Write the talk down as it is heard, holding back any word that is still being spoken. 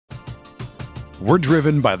We're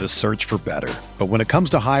driven by the search for better. But when it comes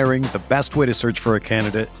to hiring, the best way to search for a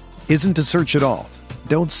candidate isn't to search at all.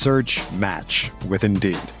 Don't search, match with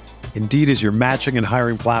Indeed. Indeed is your matching and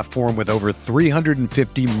hiring platform with over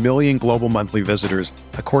 350 million global monthly visitors,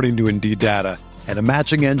 according to Indeed data, and a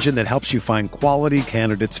matching engine that helps you find quality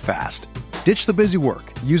candidates fast. Ditch the busy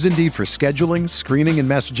work. Use Indeed for scheduling, screening, and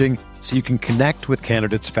messaging so you can connect with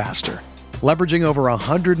candidates faster. Leveraging over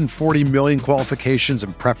 140 million qualifications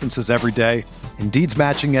and preferences every day, Indeed's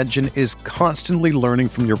matching engine is constantly learning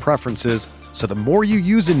from your preferences, so the more you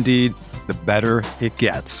use Indeed, the better it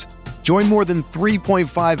gets. Join more than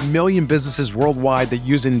 3.5 million businesses worldwide that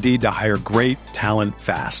use Indeed to hire great talent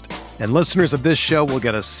fast. And listeners of this show will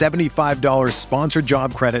get a $75 sponsored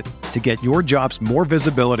job credit to get your jobs more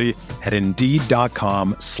visibility at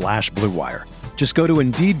Indeed.com/Blue Wire. Just go to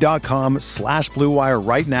Indeed.com/Blue Wire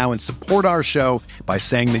right now and support our show by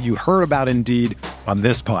saying that you heard about Indeed on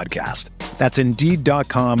this podcast. That's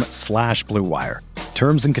Indeed.com/Blue Wire.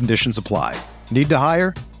 Terms and conditions apply. Need to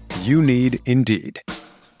hire? You need Indeed.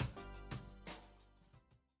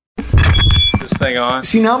 This thing on?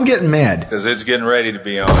 See, now I'm getting mad. Because it's getting ready to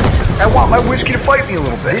be on. I want my whiskey to fight me a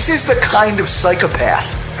little bit. This is the kind of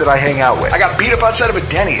psychopath that I hang out with. I got beat up outside of a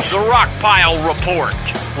Denny's. The Rockpile Report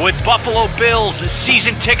with Buffalo Bills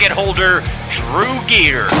season ticket holder Drew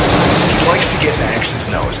Gear. He likes to get in Max's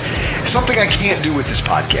nose. Something I can't do with this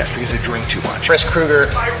podcast because I drink too much. Chris Kruger.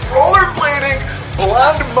 My rollerblading,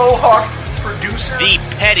 blonde mohawk producer. The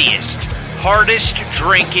pettiest, hardest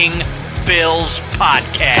drinking Bills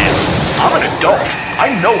podcast. I'm an adult.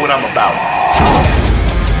 I know what I'm about.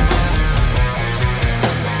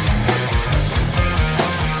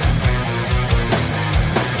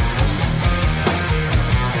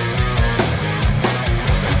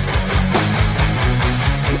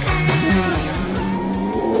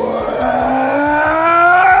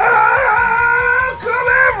 Welcome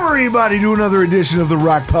everybody to another edition of the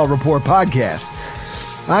Rockpile Report podcast.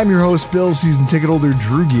 I'm your host, Bill, season ticket holder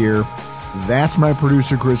Drew Gear. That's my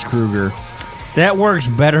producer, Chris Kruger. That works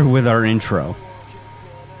better with our intro.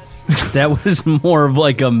 That was more of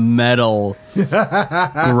like a metal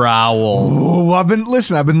growl. Oh, I've been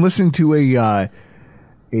listening to I've been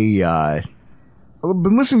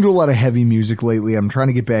listening to a lot of heavy music lately. I'm trying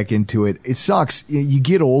to get back into it. It sucks. You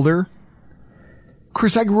get older.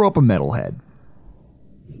 Chris, I grew up a metalhead.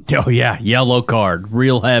 Oh yeah, yellow card,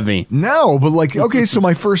 real heavy. No, but like, okay, so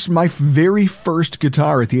my very first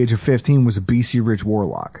guitar at the age of 15 was a BC Rich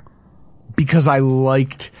Warlock. Because I was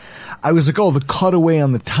like, oh, the cutaway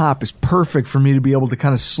on the top is perfect for me to be able to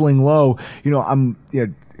kind of sling low.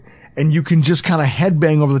 And you can just kind of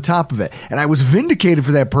headbang over the top of it. And I was vindicated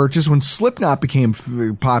for that purchase when Slipknot became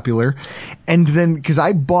popular. And then, because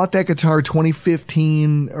I bought that guitar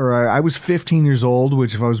 2015, or I was 15 years old,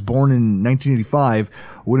 which if I was born in 1985,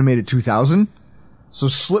 would have made it 2000. So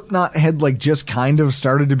Slipknot had like just kind of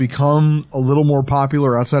started to become a little more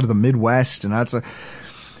popular outside of the Midwest.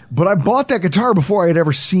 But I bought that guitar before I had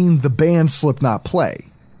ever seen the band Slipknot play.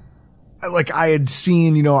 Like I had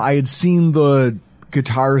seen the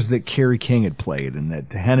guitars that Kerry King had played and that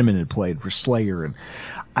Henneman had played for Slayer, and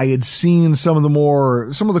I had seen some of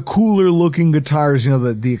the cooler looking guitars,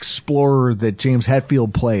 the Explorer that James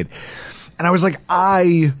Hetfield played. And I was like,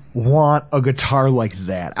 I want a guitar like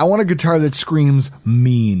that. I want a guitar that screams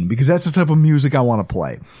mean, because that's the type of music I want to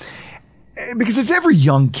play. Because it's every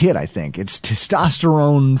young kid, I think. It's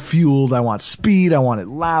testosterone fueled. I want speed. I want it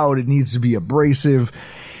loud. It needs to be abrasive.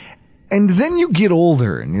 And then you get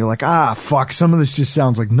older and you're like, fuck, some of this just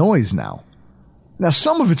sounds like noise now. Now,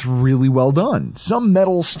 some of it's really well done. Some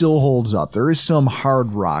metal still holds up. There is some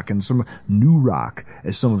hard rock and some new rock,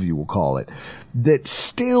 as some of you will call it, that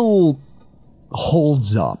still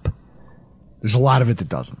holds up. There's a lot of it that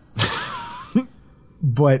doesn't.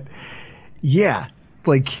 But, yeah,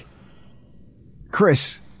 like,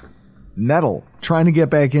 Chris, metal, trying to get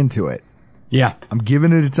back into it. Yeah. I'm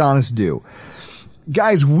giving it its honest due.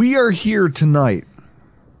 Guys, we are here tonight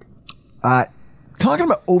talking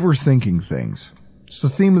about overthinking things. It's the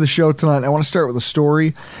theme of the show tonight. I want to start with a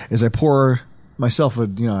story as I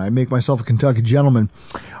I make myself a Kentucky gentleman.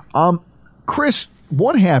 Chris,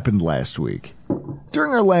 what happened last week?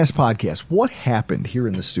 During our last podcast, what happened here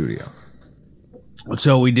in the studio?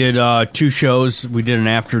 So we did 2 shows. We did an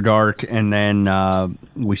After Dark, and then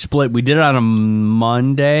we split. We did it on a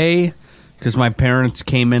Monday, because my parents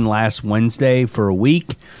came in last Wednesday for a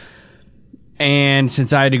week. And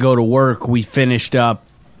since I had to go to work, we finished up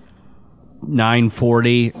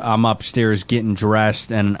 9:40. I'm upstairs getting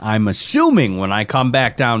dressed, and I'm assuming when I come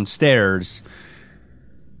back downstairs,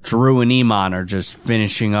 Drew and Iman are just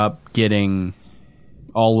finishing up getting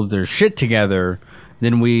all of their shit together,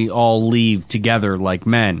 then we all leave together like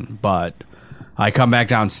men. But I come back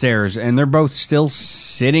downstairs, and they're both still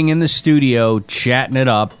sitting in the studio chatting it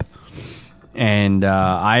up. And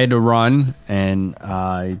I had to run, and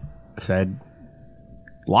I said,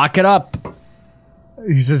 lock it up.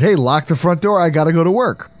 He says, hey, lock the front door. I got to go to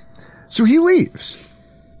work. So he leaves.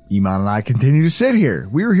 Iman and I continue to sit here.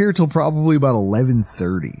 We were here till probably about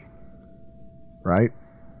 11:30. Right?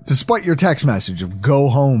 Despite your text message of go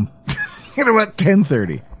home at about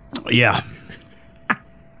 10:30. Yeah.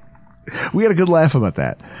 We had a good laugh about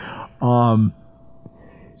that.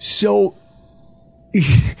 So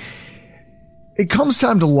it comes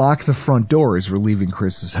time to lock the front door as we're leaving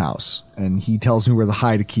Chris's house. And he tells me where the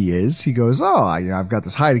hide key is. He goes, I've got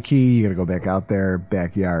this hide key. You got to go back out there,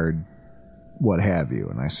 backyard, what have you.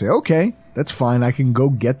 And I say, okay, that's fine. I can go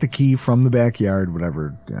get the key from the backyard,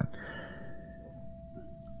 whatever. Yeah.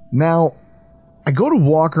 Now, I go to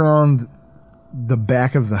walk around the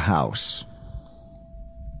back of the house.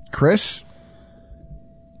 Chris?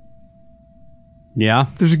 Yeah?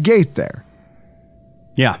 There's a gate there.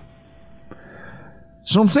 Yeah.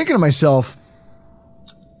 So I'm thinking to myself,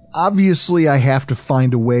 obviously I have to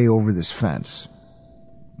find a way over this fence.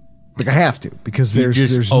 Like I have to, because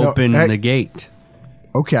there's open the gate.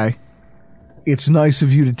 Okay. It's nice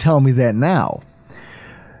of you to tell me that now.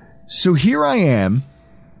 So here I am.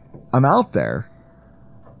 I'm out there,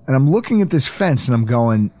 and I'm looking at this fence, and I'm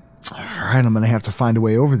going, all right, I'm going to have to find a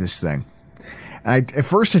way over this thing. And at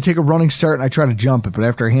first I take a running start, and I try to jump it, but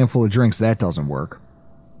after a handful of drinks, that doesn't work.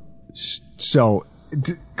 So,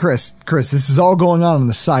 Chris, this is all going on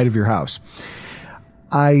the side of your house.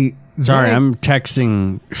 I'm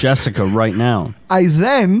texting Jessica right now. I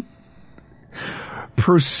then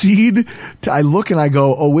proceed to, I look and I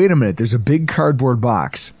go, oh, wait a minute, there's a big cardboard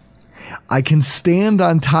box. I can stand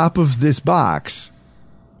on top of this box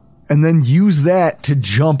and then use that to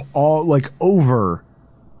jump over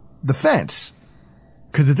the fence.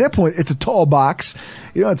 Because at that point, it's a tall box.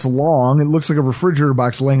 It's long. It looks like a refrigerator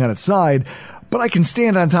box laying on its side. But I can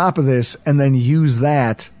stand on top of this and then use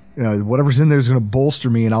that. Whatever's in there is going to bolster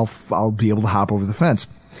me, and I'll be able to hop over the fence.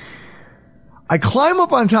 I climb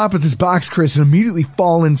up on top of this box, Chris, and immediately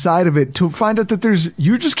fall inside of it to find out that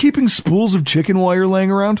you're just keeping spools of chicken wire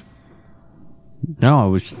laying around. No, I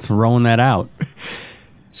was throwing that out.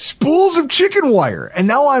 Spools of chicken wire. And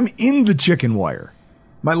now I'm in the chicken wire.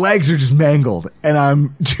 My legs are just mangled, and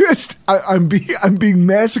I'm being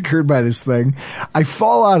massacred by this thing. I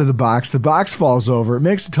fall out of the box. The box falls over. It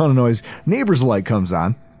makes a ton of noise. Neighbor's light comes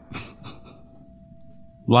on.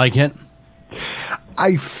 Like it?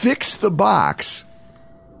 I fix the box.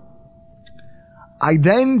 I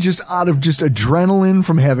then, just out of just adrenaline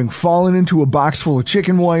from having fallen into a box full of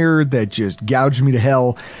chicken wire that just gouged me to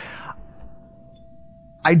hell,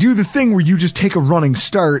 I do the thing where you just take a running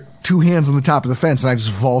start, 2 hands on the top of the fence, and I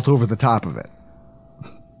just vault over the top of it.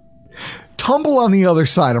 Tumble on the other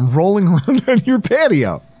side. I'm rolling around on your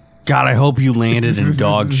patio. God, I hope you landed in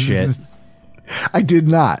dog shit. I did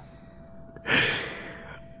not.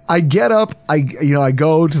 I get up. I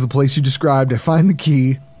go to the place you described. I find the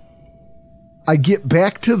key. I get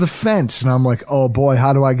back to the fence, and I'm like, oh boy,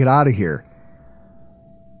 how do I get out of here?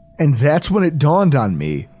 And that's when it dawned on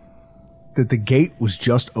me that the gate was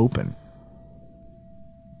just open.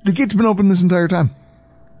 The gate's been open this entire time.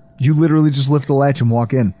 You literally just lift the latch and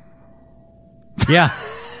walk in. Yeah.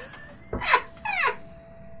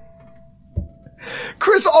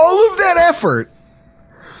 Chris, all of that effort,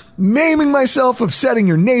 maiming myself, upsetting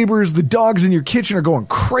your neighbors, the dogs in your kitchen are going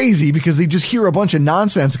crazy because they just hear a bunch of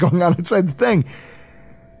nonsense going on inside the thing.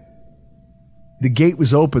 The gate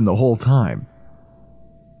was open the whole time.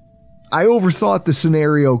 I overthought the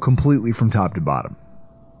scenario completely from top to bottom.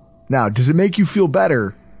 Now, does it make you feel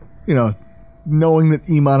better, knowing that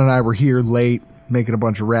Iman and I were here late, making a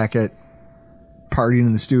bunch of racket, partying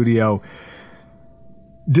in the studio?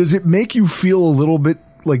 Does it make you feel a little bit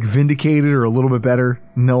like vindicated or a little bit better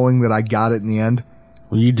knowing that I got it in the end?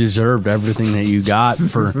 Well, you deserved everything that you got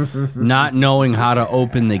for not knowing how to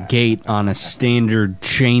open the gate on a standard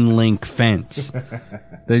chain link fence.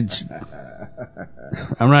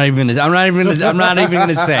 I'm not even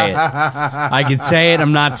gonna say it. I could say it.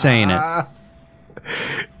 I'm not saying it.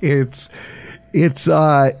 It's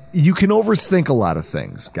you can overthink a lot of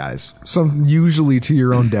things, guys. Some usually to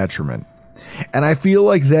your own detriment. And I feel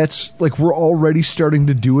like we're already starting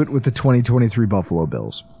to do it with the 2023 Buffalo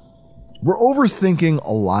Bills. We're overthinking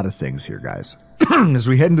a lot of things here, guys. As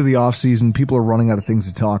we head into the offseason, people are running out of things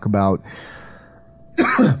to talk about.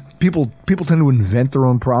 People tend to invent their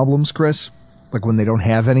own problems, Chris. Like when they don't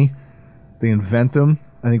have any, they invent them.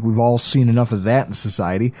 I think we've all seen enough of that in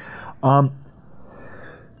society.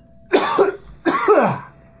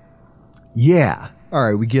 Yeah. All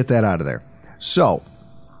right, we get that out of there. So,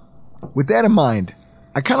 with that in mind,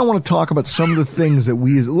 I kind of want to talk about some of the things that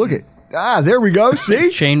we look at. There we go. See?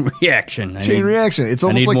 Chain reaction. Chain reaction. It's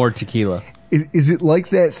almost I need like, more tequila. Is it like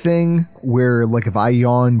that thing where, like, if I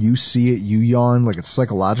yawn, you see it, you yawn, like it's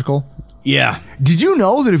psychological? Yeah. Did you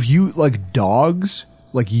know that if you, like, dogs,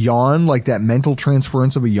 like, yawn, like that mental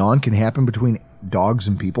transference of a yawn can happen between dogs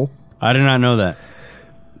and people? I did not know that.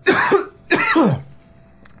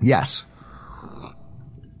 Yes.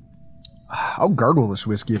 I'll gargle this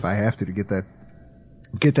whiskey if I have to get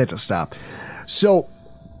that to stop. So,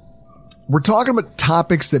 we're talking about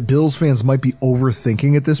topics that Bills fans might be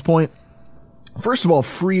overthinking at this point. First of all,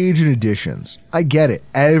 free agent additions. I get it.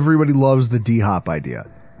 Everybody loves the D-Hop idea.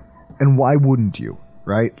 And why wouldn't you,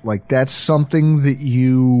 right? Like, that's something that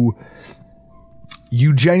you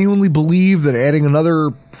genuinely believe that adding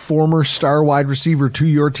another former star wide receiver to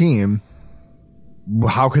your team,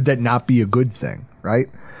 how could that not be a good thing, right?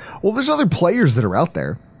 Well, there's other players that are out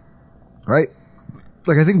there, right?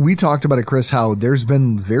 Like, I think we talked about it, Chris, how there's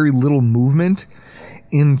been very little movement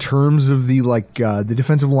in terms of the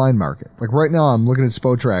defensive line market. Like, right now I'm looking at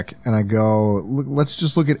Spotrac and I go, let's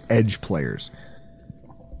just look at edge players.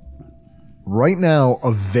 Right now,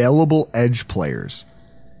 available edge players.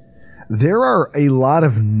 There are a lot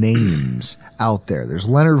of names out there. There's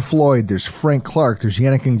Leonard Floyd, there's Frank Clark, there's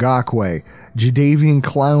Yannick Ngakoue, Jadeveon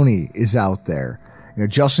Clowney is out there. You know,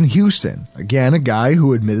 Justin Houston, again, a guy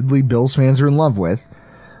who admittedly Bills fans are in love with.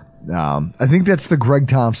 I think that's the Greg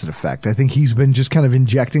Thompson effect. I think he's been just kind of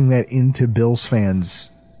injecting that into Bills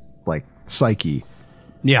fans' like psyche.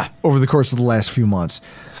 Yeah. Over the course of the last few months.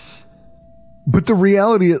 But the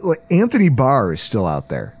reality is, like, Anthony Barr is still out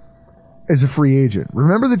there as a free agent.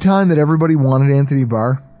 Remember the time that everybody wanted Anthony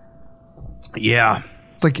Barr? Yeah.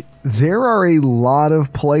 Like, there are a lot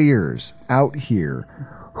of players out here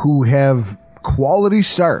who have quality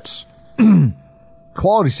starts in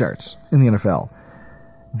the NFL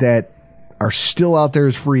that are still out there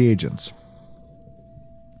as free agents.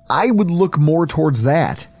 I would look more towards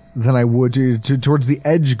that than I would towards the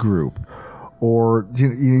edge group. Or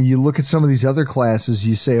you look at some of these other classes,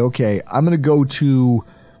 you say, okay, I'm going to go to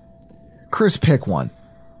Chris, pick one.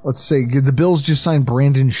 Let's say the Bills just signed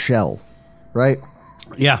Brandon Shell, right?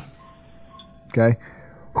 Yeah. Okay.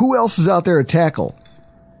 Who else is out there at tackle?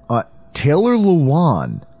 Taylor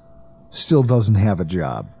Lewan still doesn't have a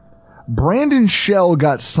job. Brandon Shell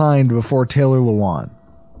got signed before Taylor Lewan.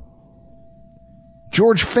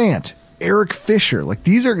 George Fant, Eric Fisher, like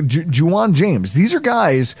these are Juwan James. These are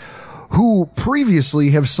guys who previously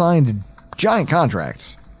have signed giant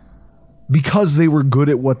contracts because they were good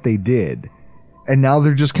at what they did. And now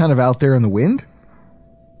they're just kind of out there in the wind.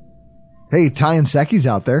 Hey, Ty Nseki's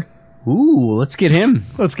out there. Ooh, let's get him.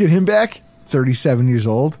 Let's get him back. 37 years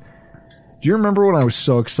old. Do you remember when I was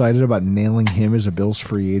so excited about nailing him as a Bills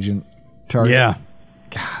free agent target? Yeah.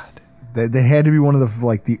 God, that had to be one of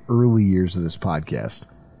the early years of this podcast.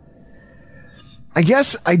 I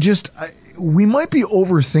guess we might be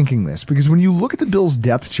overthinking this because when you look at the Bills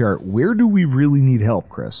depth chart, where do we really need help,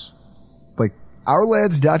 Chris? Like,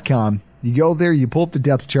 ourlads.com, you go there, you pull up the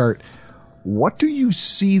depth chart. What do you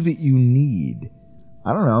see that you need?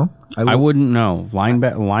 I don't know. I wouldn't know.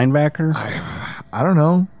 Linebacker? I don't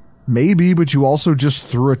know. Maybe, but you also just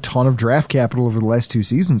threw a ton of draft capital over the last 2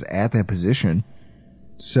 seasons at that position.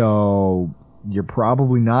 So you're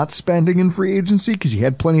probably not spending in free agency because you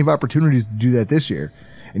had plenty of opportunities to do that this year,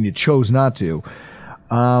 and you chose not to.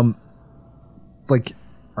 Are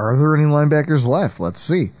there any linebackers left? Let's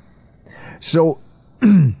see. So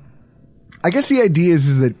I guess the idea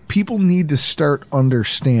is that people need to start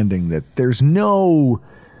understanding that there's no...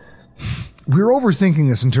 We're overthinking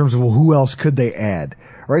this in terms of, well, who else could they add?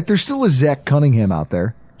 Right? There's still a Zach Cunningham out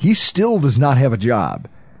there. He still does not have a job.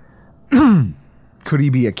 Could he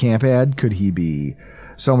be a camp ad? Could he be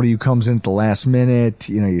somebody who comes in at the last minute?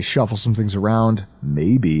 You shuffle some things around.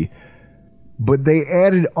 Maybe. But they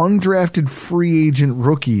added undrafted free agent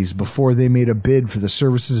rookies before they made a bid for the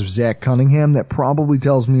services of Zach Cunningham. That probably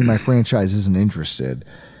tells me my franchise isn't interested.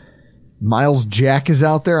 Miles Jack is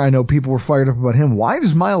out there. I know people were fired up about him. Why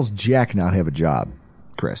does Miles Jack not have a job,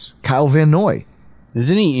 Chris? Kyle Van Noy.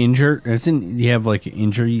 Isn't he injured? Doesn't he have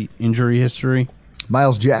injury history?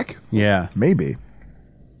 Miles Jack? Yeah. Maybe.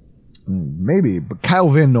 But Kyle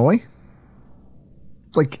Van Noy?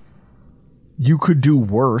 You could do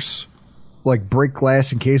worse like break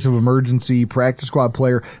glass in case of emergency, practice squad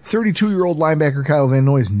player. 32-year-old linebacker Kyle Van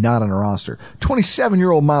Noy is not on a roster.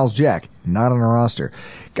 27-year-old Miles Jack, not on a roster.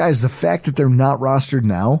 Guys, the fact that they're not rostered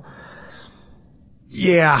now,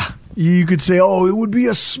 yeah, you could say, oh, it would be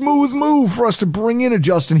a smooth move for us to bring in a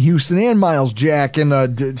Justin Houston and Miles Jack and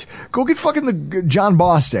go get fucking the John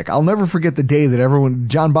Bostic. I'll never forget the day that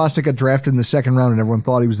John Bostic got drafted in the second round and everyone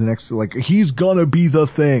thought he was the next, like, he's gonna be the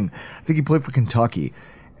thing. I think he played for Kentucky,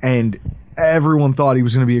 and everyone thought he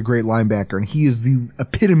was going to be a great linebacker, and he is the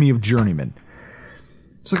epitome of journeyman.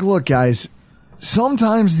 It's like, look, guys,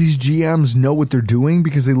 sometimes these GMs know what they're doing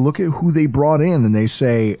because they look at who they brought in and they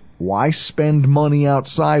say, why spend money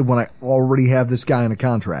outside when I already have this guy in a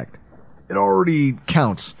contract? It already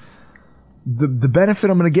counts. The benefit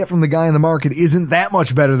I'm going to get from the guy in the market isn't that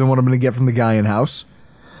much better than what I'm going to get from the guy in-house.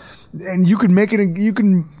 And you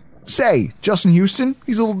can say, Justin Houston,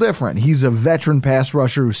 he's a little different. He's a veteran pass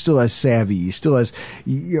rusher who still has savvy. He still has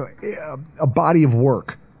a body of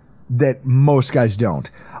work that most guys don't.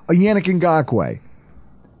 A Yannick Ngakoue.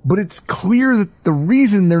 But it's clear that the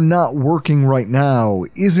reason they're not working right now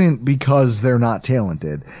isn't because they're not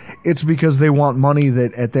talented. It's because they want money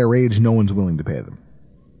that at their age no one's willing to pay them.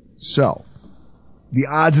 So, the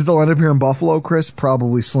odds that they'll end up here in Buffalo, Chris,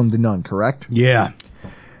 probably slim to none, correct? Yeah.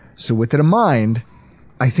 So with that in mind,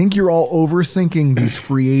 I think you're all overthinking these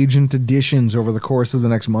free agent additions over the course of the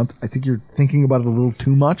next month. I think you're thinking about it a little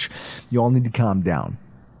too much. You all need to calm down.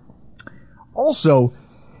 Also,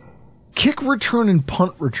 kick return and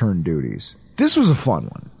punt return duties. This was a fun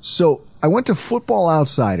one. So I went to Football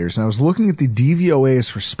Outsiders and I was looking at the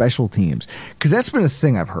DVOAs for special teams because that's been a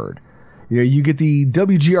thing I've heard. You know, you get the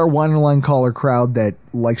WGR Winerline caller crowd that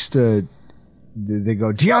likes to, they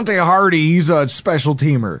go, Deontay Hardy, he's a special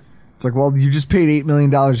teamer. It's like, well, you just paid $8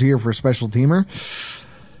 million a year for a special teamer.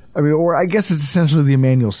 I mean, or I guess it's essentially the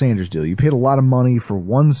Emmanuel Sanders deal. You paid a lot of money for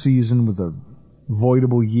one season with a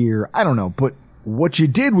voidable year. I don't know, but what you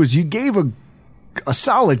did was you gave a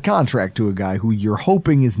solid contract to a guy who you're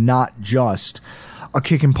hoping is not just a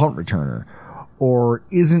kick and punt returner, or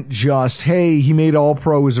isn't just, hey, he made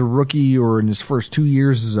All-Pro as a rookie or in his first 2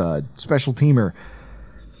 years as a special teamer.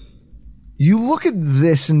 You look at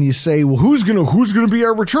this and you say, well, who's gonna be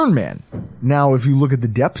our return man? Now, if you look at the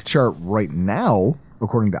depth chart right now,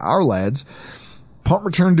 according to our lads, punt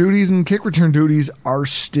return duties and kick return duties are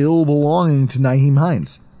still belonging to Nyheim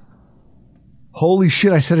Hines. Holy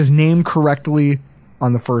shit, I said his name correctly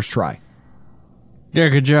on the first try. Yeah,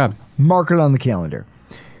 good job. Mark it on the calendar.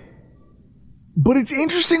 But it's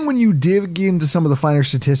interesting when you dig into some of the finer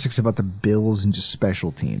statistics about the Bills and just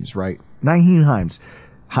special teams, right? Nyheim Hines.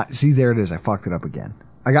 See, there it is. I fucked it up again.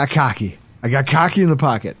 I got cocky in the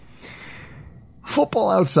pocket. Football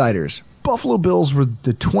Outsiders. Buffalo Bills were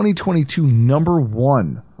the 2022 number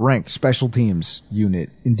 1 ranked special teams unit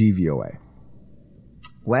in DVOA.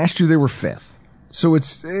 Last year they were 5th. So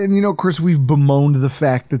it's, and you know, Chris, we've bemoaned the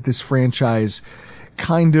fact that this franchise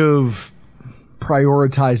kind of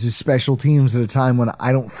prioritizes special teams at a time when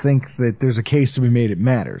I don't think that there's a case to be made it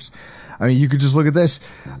matters. I mean, you could just look at this,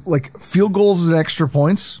 like field goals and extra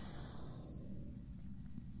points.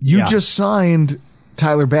 You just signed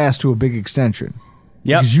Tyler Bass to a big extension.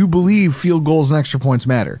 Yep. Because you believe field goals and extra points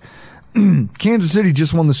matter. Kansas City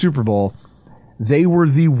just won the Super Bowl. They were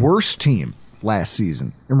the worst team last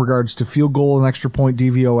season in regards to field goal and extra point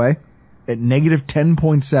DVOA at negative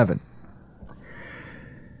 10.7.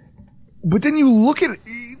 But then you look at,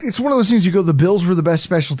 it's one of those things you go, the Bills were the best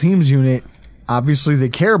special teams unit. Obviously they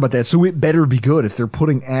care about that, so it better be good if they're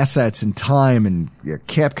putting assets and time and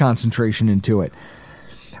cap concentration into it.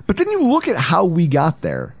 But then you look at how we got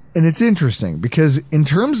there, and it's interesting because in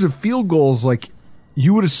terms of field goals, like,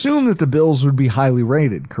 you would assume that the Bills would be highly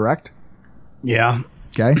rated, correct? Yeah.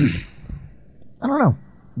 Okay. I don't know.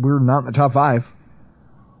 We're not in the top 5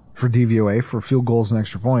 for DVOA for field goals and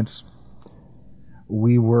extra points.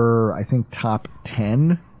 We were, I think, top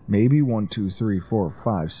 10, maybe 1, 2, 3, 4,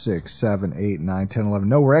 5, 6, 7, 8, 9, 10, 11.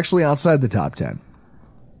 No, we're actually outside the top 10.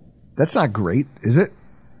 That's not great, is it?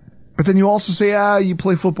 But then you also say, you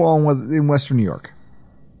play football in Western New York.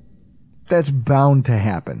 That's bound to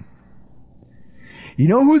happen. You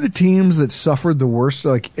know who the teams that suffered the worst,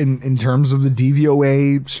 like in terms of the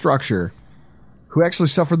DVOA structure, who actually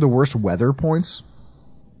suffered the worst weather points?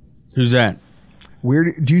 Who's that?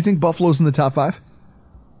 Do you think Buffalo's in the top 5?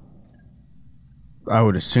 I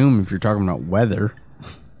would assume if you're talking about weather.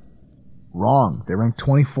 Wrong. They ranked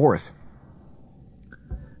 24th.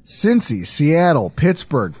 Cincy, Seattle,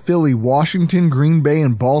 Pittsburgh, Philly, Washington, Green Bay,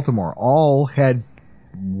 and Baltimore all had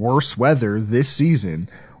worse weather this season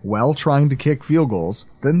while trying to kick field goals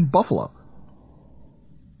than Buffalo.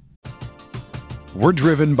 We're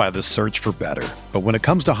driven by the search for better. But when it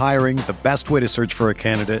comes to hiring, the best way to search for a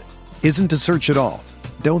candidate isn't to search at all.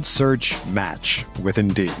 Don't search, match with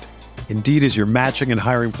Indeed. Indeed is your matching and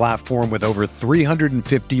hiring platform with over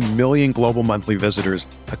 350 million global monthly visitors,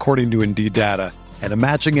 according to Indeed data, and a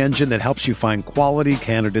matching engine that helps you find quality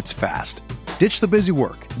candidates fast. Ditch the busy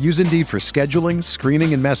work. Use Indeed for scheduling,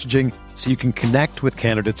 screening, and messaging so you can connect with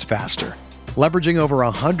candidates faster. Leveraging over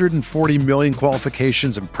 140 million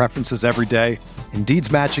qualifications and preferences every day,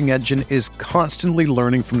 Indeed's matching engine is constantly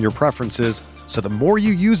learning from your preferences, so the more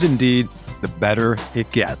you use Indeed, the better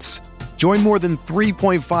it gets. Join more than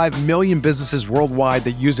 3.5 million businesses worldwide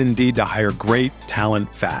that use Indeed to hire great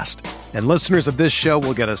talent fast. And listeners of this show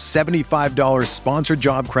will get a $75 sponsored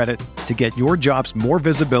job credit to get your jobs more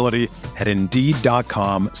visibility at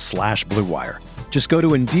Indeed.com/Blue Wire. Just go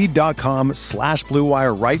to Indeed.com/Blue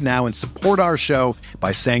Wire right now and support our show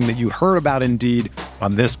by saying that you heard about Indeed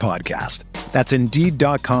on this podcast. That's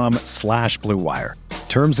Indeed.com/Blue Wire.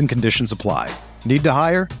 Terms and conditions apply. Need to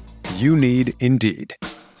hire? You need Indeed.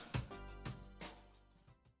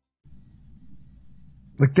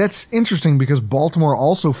 Like, that's interesting because Baltimore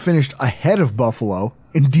also finished ahead of Buffalo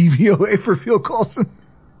in DVOA for field goals.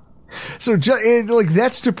 So,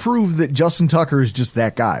 that's to prove that Justin Tucker is just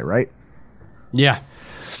that guy, right? Yeah.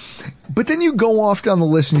 But then you go off down the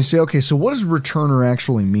list and you say, okay, so what does returner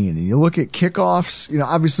actually mean? And you look at kickoffs,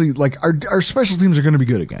 obviously, like, our special teams are going to be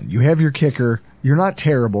good again. You have your kicker. You're not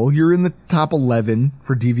terrible. You're in the top 11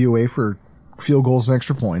 for DVOA for field goals and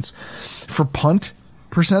extra points. For punt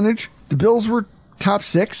percentage, the Bills were top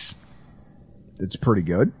 6. It's pretty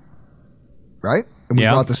good, right? And we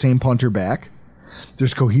brought the same punter back.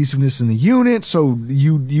 There's cohesiveness in the unit, so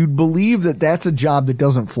you'd believe that that's a job that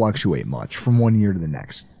doesn't fluctuate much from one year to the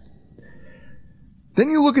next. Then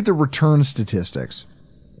you look at the return statistics.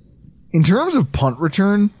 In terms of punt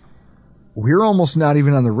return, we're almost not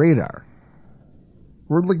even on the radar.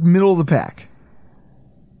 We're like middle of the pack.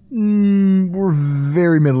 We're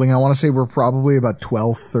very middling. I want to say we're probably about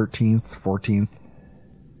 12th, 13th, 14th.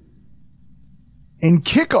 In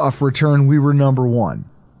kickoff return, we were number 1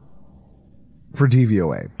 for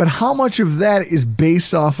DVOA. But how much of that is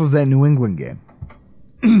based off of that New England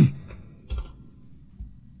game?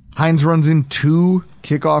 Hines runs in 2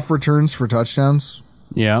 kickoff returns for touchdowns.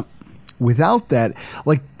 Yeah. Without that,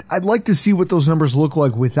 I'd like to see what those numbers look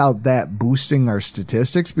like without that boosting our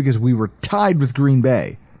statistics, because we were tied with Green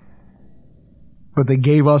Bay. But they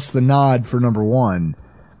gave us the nod for number 1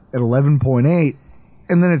 at 11.8.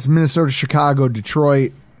 And then it's Minnesota, Chicago,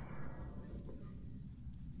 Detroit.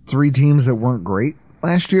 3 teams that weren't great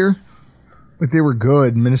last year. Like, they were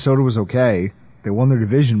good. Minnesota was okay. They won their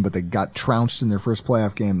division, but they got trounced in their first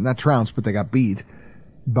playoff game. Not trounced, but they got beat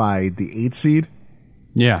by the 8th seed.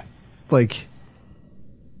 Yeah. Like,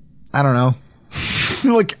 I don't know.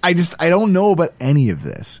 I don't know about any of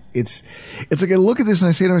this. It's like I look at this and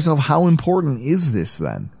I say to myself, how important is this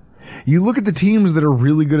then? You look at the teams that are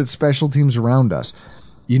really good at special teams around us.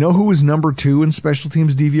 You know who was number 2 in special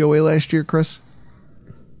teams DVOA last year, Chris?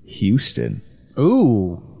 Houston.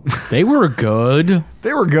 Ooh, they were good.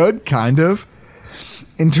 They were good, kind of.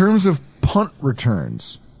 In terms of punt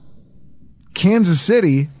returns, Kansas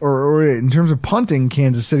City, or in terms of punting,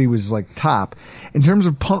 Kansas City was like top. In terms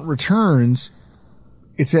of punt returns,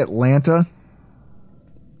 it's Atlanta,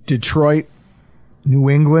 Detroit, New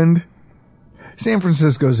England, San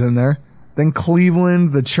Francisco's in there. Then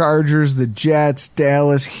Cleveland, the Chargers, the Jets,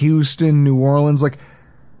 Dallas, Houston, New Orleans. Like,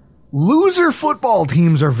 loser football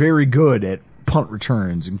teams are very good at punt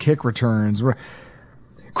returns and kick returns.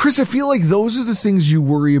 Chris, I feel like those are the things you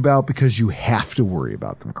worry about because you have to worry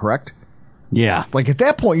about them, correct? Yeah. Like, at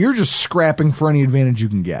that point, you're just scrapping for any advantage you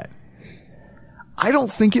can get. I don't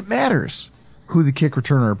think it matters who the kick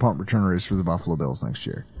returner or punt returner is for the Buffalo Bills next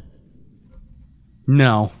year.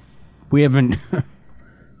 No. We haven't...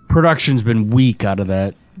 Production's been weak out of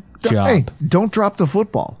that job. Hey, don't drop the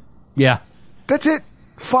football. Yeah. That's it.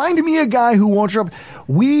 Find me a guy who won't drop.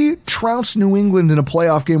 We trounced New England in a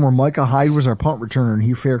playoff game where Micah Hyde was our punt returner and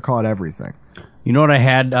he fair caught everything. You know what I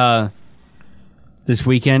had this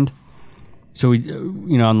weekend? So we,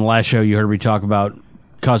 on the last show you heard me talk about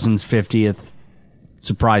Cousin's 50th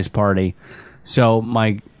surprise party. So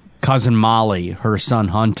my cousin Molly, her son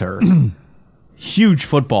Hunter, huge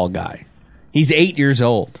football guy. He's 8 years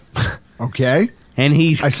old. Okay. And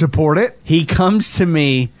I support it. He comes to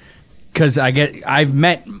me because I've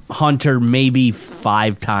met Hunter maybe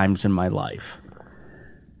 5 times in my life.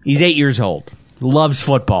 He's 8 years old. Loves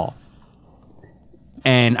football.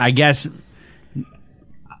 And I guess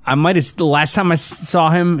the last time I saw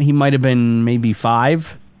him, he might have been maybe 5.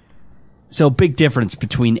 So big difference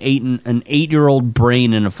between an 8-year-old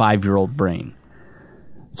brain and a 5-year-old brain.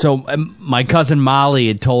 So my cousin Molly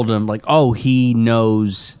had told him, like, oh, he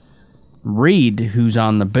knows Reed, who's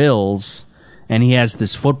on the Bills, and he has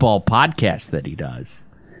this football podcast that he does.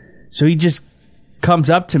 So he just comes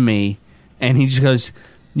up to me and he just goes,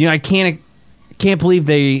 I can't believe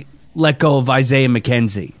they let go of Isaiah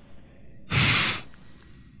McKenzie.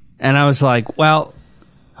 And I was like, well,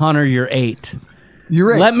 Hunter, you're 8.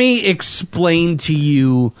 You're 8. Let me explain to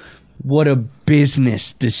you what a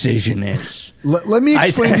business decision is. Let me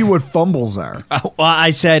explain to you what fumbles are. Well,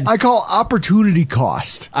 I call opportunity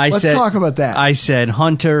cost. Let's talk about that. I said,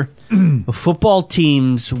 Hunter, football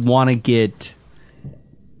teams want to get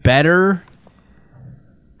better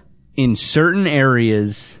in certain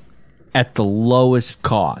areas at the lowest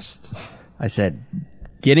cost. I said,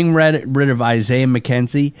 getting rid of Isaiah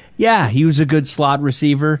McKenzie, yeah, he was a good slot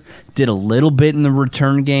receiver, did a little bit in the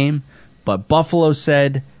return game, but Buffalo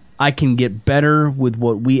said, I can get better with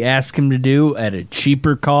what we ask him to do at a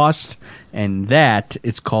cheaper cost, and that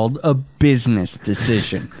is called a business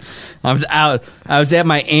decision. I was at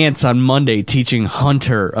my aunt's on Monday teaching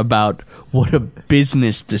Hunter about what a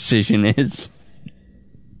business decision is.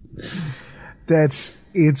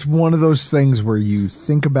 It's one of those things where you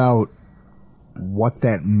think about what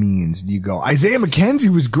that means. You go, Isaiah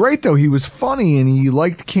McKenzie was great though. He was funny and he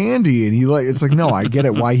liked candy and it's like, no, I get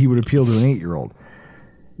it why he would appeal to an 8-year-old.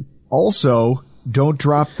 Also, don't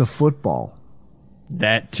drop the football.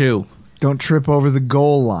 That too. Don't trip over the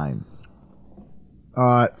goal line.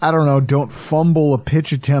 I don't know, don't fumble a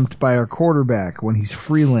pitch attempt by our quarterback when he's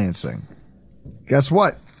freelancing. Guess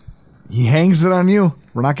what? He hangs it on you.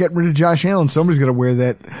 We're not getting rid of Josh Allen. Somebody's got to wear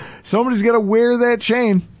that. Somebody's got to wear that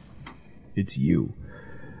chain. It's you.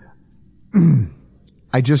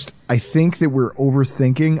 I think that we're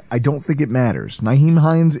overthinking. I don't think it matters. Nyheim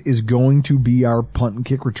Hines is going to be our punt and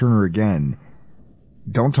kick returner again.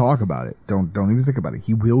 Don't talk about it. Don't even think about it.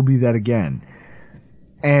 He will be that again.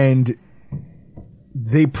 And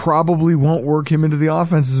they probably won't work him into the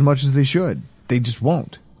offense as much as they should. They just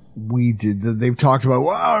won't. They've talked about,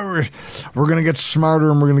 well, we're going to get smarter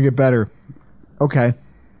and we're going to get better. Okay.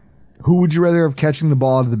 Who would you rather have catching the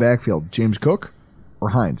ball out of the backfield? James Cook or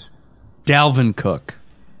Hines? Dalvin Cook.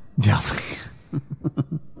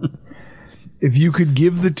 If you could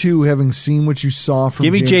give the two, having seen what you saw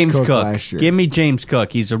from James Cook last year. Give me James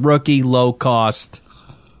Cook. He's a rookie, low cost.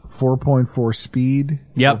 4.4 speed.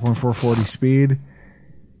 Yep. 4.440 speed.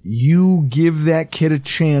 You give that kid a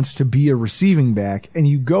chance to be a receiving back, and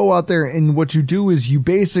you go out there, and what you do is you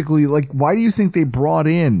basically, like, why do you think they brought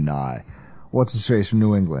in, what's his face from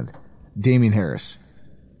New England? Damian Harris.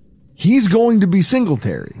 He's going to be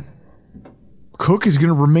Singletary. Cook is going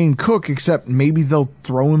to remain Cook, except maybe they'll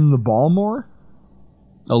throw him the ball more?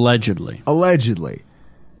 Allegedly.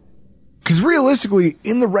 Because realistically,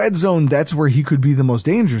 in the red zone, that's where he could be the most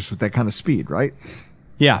dangerous with that kind of speed, right?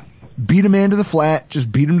 Yeah. Beat a man to the flat,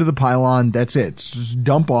 just beat him to the pylon, that's it. Just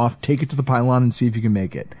dump off, take it to the pylon, and see if you can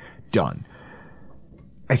make it. Done.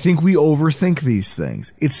 I think we overthink these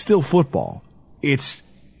things. It's still football. It's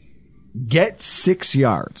get 6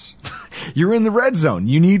 yards. You're in the red zone.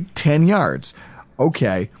 You need 10 yards.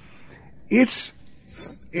 Okay. It's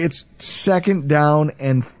second down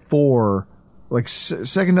and 4. Like,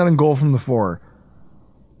 second down and goal from the 4.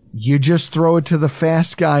 You just throw it to the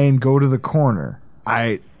fast guy and go to the corner.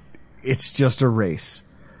 It's just a race.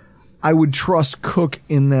 I would trust Cook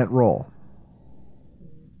in that role.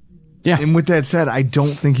 Yeah. And with that said, I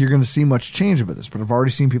don't think you're going to see much change about this, but I've already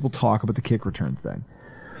seen people talk about the kick return thing.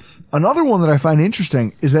 Another one that I find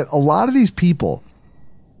interesting is that a lot of these people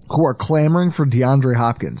who are clamoring for DeAndre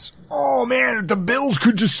Hopkins, oh man, if the Bills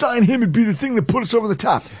could just sign him, it'd be the thing that put us over the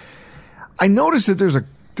top. I noticed that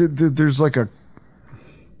there's like a,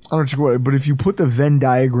 I don't know what, but if you put the Venn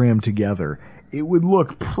diagram together, it would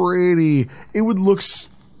look pretty,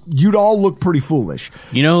 you'd all look pretty foolish.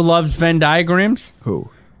 You know who loves Venn diagrams? Who?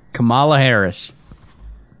 Kamala Harris.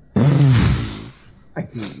 I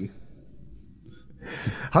hate you.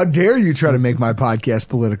 How dare you try to make my podcast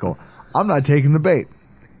political? I'm not taking the bait.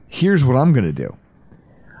 Here's what I'm going to do.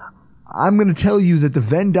 I'm going to tell you that the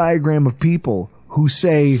Venn diagram of people who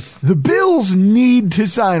say the Bills need to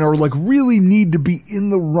sign or like really need to be in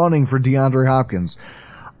the running for DeAndre Hopkins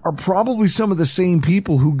are probably some of the same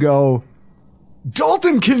people who go,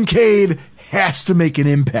 Dalton Kincaid has to make an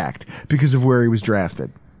impact because of where he was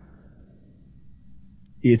drafted.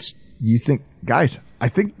 You think, guys, I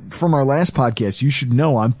think from our last podcast, you should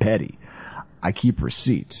know I'm petty. I keep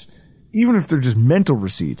receipts. Even if they're just mental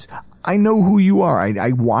receipts, I know who you are.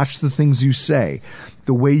 I watch the things you say,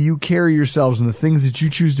 the way you carry yourselves, and the things that you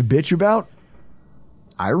choose to bitch about.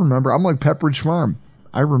 I remember. I'm like Pepperidge Farm.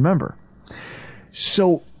 I remember.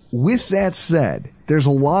 So with that said, there's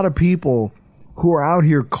a lot of people who are out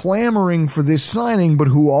here clamoring for this signing, but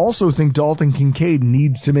who also think Dalton Kincaid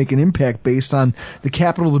needs to make an impact based on the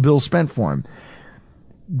capital the Bills spent for him.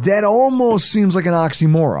 That almost seems like an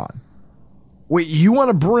oxymoron. Wait, you want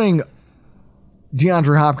to bring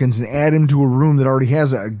DeAndre Hopkins and add him to a room that already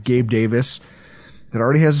has a Gabe Davis, that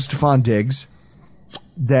already has a Stephon Diggs,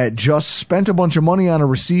 that just spent a bunch of money on a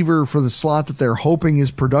receiver for the slot that they're hoping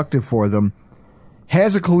is productive for them,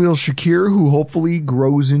 has a Khalil Shakir who hopefully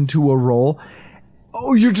grows into a role.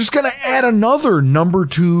 Oh, you're just going to add another number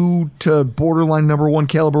 2 to borderline number 1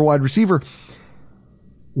 caliber wide receiver.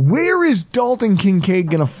 Where is Dalton Kincaid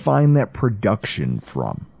going to find that production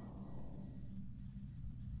from?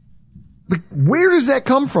 Like, where does that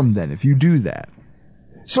come from then if you do that?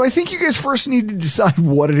 So I think you guys first need to decide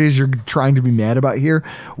what it is you're trying to be mad about here.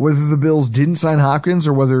 Whether the Bills didn't sign Hopkins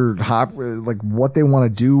or whether what they want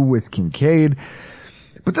to do with Kincaid.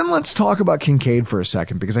 But then let's talk about Kincaid for a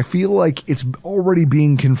second, because I feel like it's already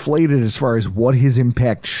being conflated as far as what his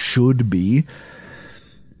impact should be.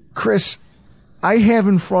 Chris, I have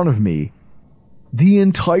in front of me the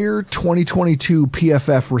entire 2022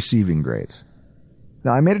 PFF receiving grades.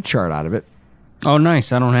 Now, I made a chart out of it. Oh,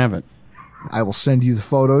 nice. I don't have it. I will send you the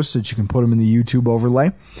photos so that you can put them in the YouTube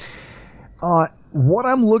overlay. What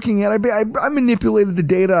I'm looking at, I manipulated the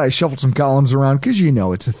data. I shuffled some columns around because,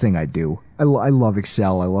 it's a thing I do. I love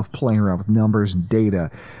Excel. I love playing around with numbers and data.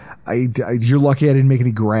 You're lucky I didn't make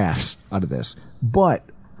any graphs out of this. But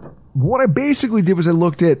what I basically did was I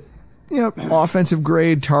looked at, offensive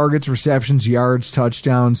grade, targets, receptions, yards,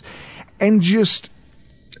 touchdowns, and just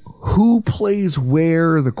who plays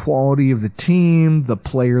where, the quality of the team, the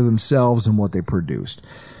player themselves, and what they produced.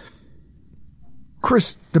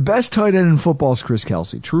 Chris, the best tight end in football is Chris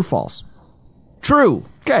Kelsey. True or false? True.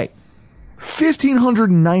 Okay.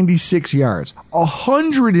 1,596 yards.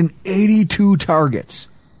 182 targets.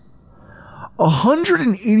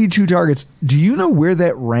 182 targets. Do you know where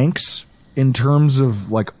that ranks in terms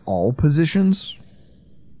of, all positions?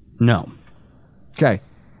 No. Okay.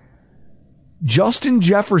 Justin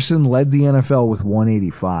Jefferson led the NFL with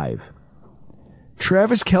 185.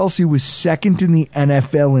 Travis Kelce was second in the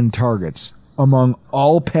NFL in targets among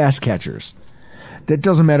all pass catchers. That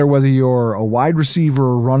doesn't matter whether you're a wide receiver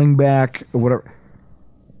or running back or whatever.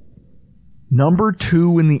 Number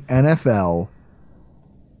 2 in the NFL,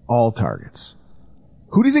 all targets.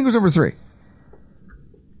 Who do you think was number 3?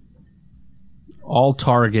 All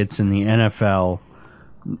targets in the NFL.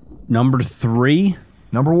 Number 3?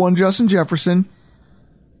 Number 1, Justin Jefferson.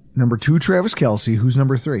 Number 2, Travis Kelce. Who's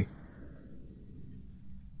number 3?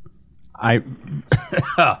 I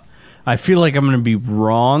feel like I'm going to be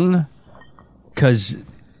wrong because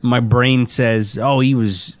my brain says, he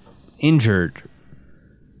was injured.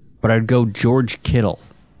 But I'd go George Kittle.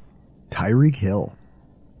 Tyreek Hill.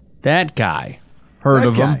 That guy. Heard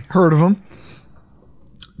of him.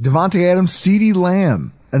 Devontae Adams, CeeDee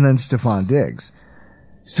Lamb, and then Stephon Diggs.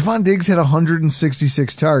 Stephon Diggs had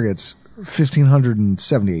 166 targets,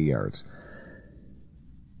 1,578 yards.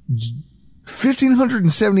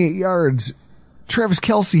 1,578 yards, Travis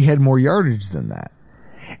Kelce had more yardage than that.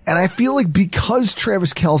 And I feel like because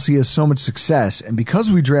Travis Kelce has so much success and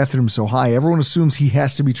because we drafted him so high, everyone assumes he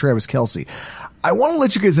has to be Travis Kelce. I want to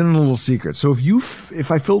let you guys in on a little secret. So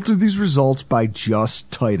if I filter these results by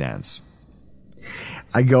just tight ends,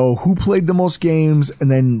 I go who played the most games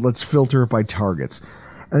and then let's filter it by targets.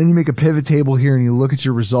 And then you make a pivot table here and you look at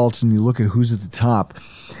your results and you look at who's at the top.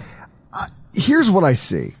 Here's what I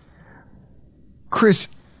see. Chris,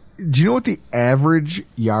 do you know what the average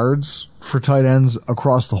yards for tight ends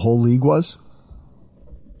across the whole league was?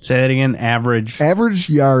 Say that again, average. Average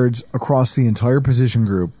yards across the entire position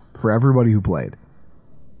group for everybody who played.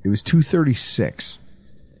 It was 236.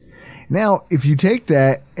 Now, if you take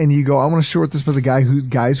that and you go, I want to sort this by the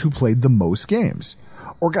guys who played the most games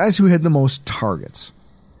or guys who had the most targets.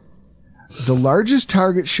 The largest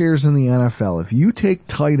target shares in the NFL, if you take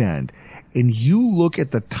tight end and you look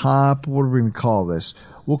at the top, what are we going to call this?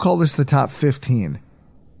 We'll call this the top 15.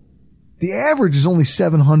 The average is only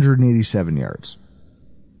 787 yards.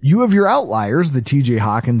 You have your outliers, the TJ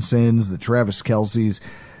Hawkinsons, the Travis Kelce's.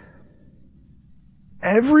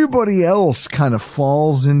 Everybody else kind of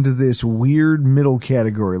falls into this weird middle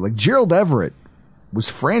category. Like Gerald Everett was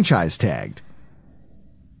franchise tagged.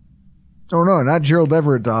 Oh, no, not Gerald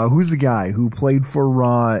Everett. Who's the guy who played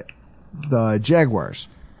for the Jaguars?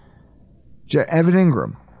 Evan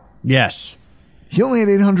Ingram. Yes. He only had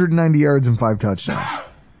 890 yards and 5 touchdowns.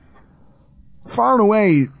 Far and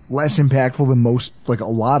away less impactful than a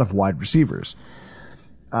lot of wide receivers.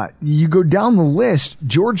 You go down the list,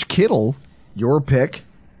 George Kittle, your pick,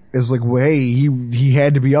 is like, well, hey, he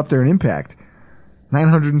had to be up there in impact.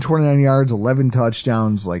 929 yards, 11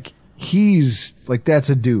 touchdowns. Like, that's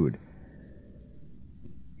a dude.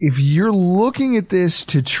 If you're looking at this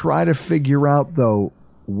to try to figure out, though,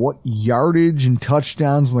 what yardage and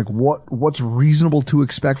touchdowns, like what's reasonable to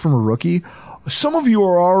expect from a rookie, some of you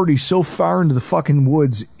are already so far into the fucking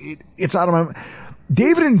woods, it's out of my mind.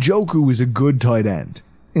 David Njoku is a good tight end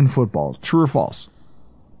in football. True or false?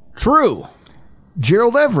 True.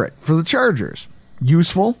 Gerald Everett for the Chargers.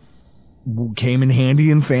 Useful. Came in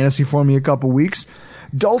handy in fantasy for me a couple weeks.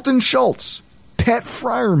 Dalton Schultz. Pat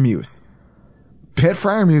Freiermuth. Pat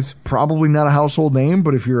Freiermuth, probably not a household name,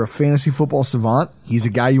 but if you're a fantasy football savant, he's a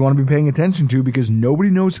guy you want to be paying attention to because nobody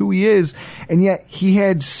knows who he is, and yet he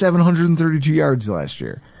had 732 yards last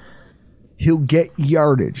year. He'll get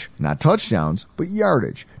yardage. Not touchdowns, but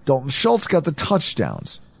yardage. Dalton Schultz got the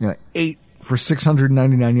touchdowns. 8 for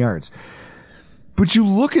 699 yards. But you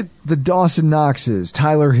look at the Dawson Knoxes,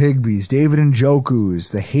 Tyler Higbees, David Njoku's,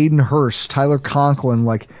 the Hayden Hurst, Tyler Conklin,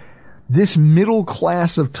 like this middle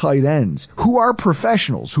class of tight ends who are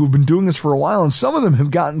professionals, who have been doing this for a while, and some of them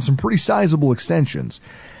have gotten some pretty sizable extensions.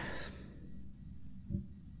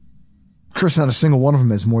 Chris, not a single one of them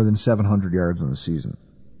has more than 700 yards in the season.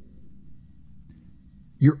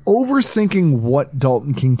 You're overthinking what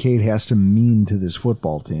Dalton Kincaid has to mean to this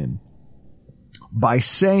football team by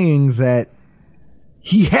saying that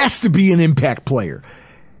he has to be an impact player.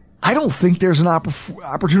 I don't think there's an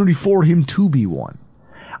opportunity for him to be one.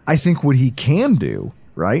 I think what he can do,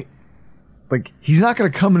 right? Like, he's not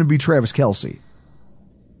going to come in and be Travis Kelce.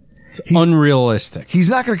 It's unrealistic. He's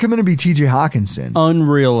not going to come in and be TJ Hawkinson.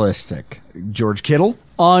 Unrealistic. George Kittle.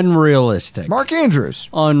 Unrealistic. Mark Andrews.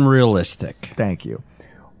 Unrealistic. Thank you.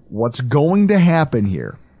 What's going to happen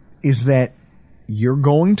here is that you're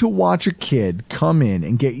going to watch a kid come in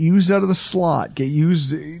and get used out of the slot,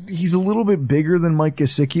 he's a little bit bigger than Mike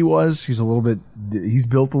Gesicki was. He's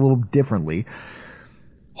built a little differently.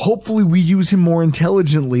 Hopefully we use him more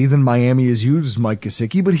intelligently than Miami has used Mike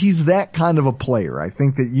Gesicki, but he's that kind of a player. I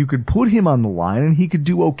think that you could put him on the line and he could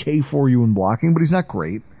do okay for you in blocking, but he's not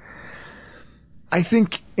great. I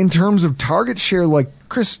think in terms of target share, like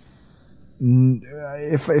Chris,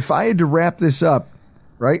 if I had to wrap this up,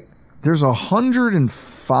 right? There's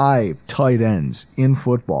 105 tight ends in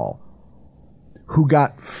football who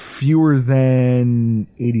got fewer than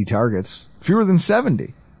 80 targets, fewer than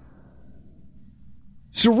 70.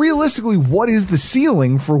 So realistically, what is the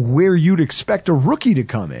ceiling for where you'd expect a rookie to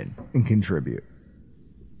come in and contribute?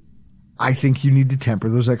 I think you need to temper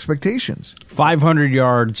those expectations. 500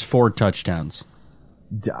 yards, 4 touchdowns.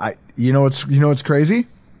 You know what's crazy?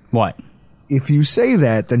 What? If you say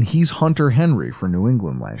that, then he's Hunter Henry for New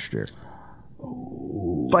England last year.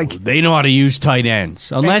 Like, they know how to use tight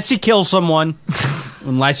ends. Unless you kill someone.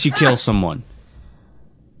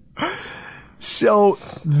 So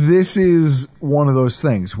this is one of those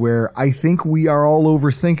things where I think we are all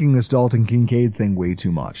overthinking this Dalton Kincaid thing way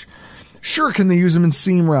too much. Sure, can they use him in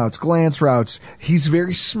seam routes, glance routes? He's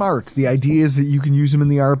very smart. The idea is that you can use him in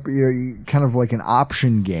the kind of like an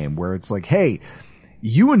option game where it's like, hey,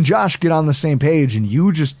 you and Josh get on the same page and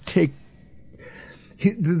you just take...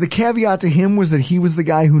 The caveat to him was that he was the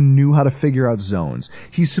guy who knew how to figure out zones.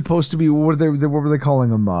 He's supposed to be, what were they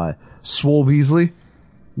calling him? Swole Beasley?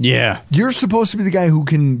 Yeah. You're supposed to be the guy who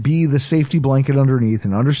can be the safety blanket underneath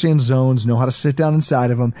and understand zones, know how to sit down inside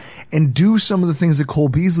of them, and do some of the things that Cole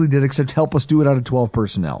Beasley did, except help us do it out of 12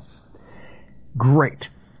 personnel. Great.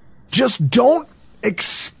 Just don't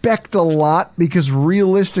expect a lot, because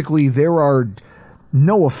realistically there are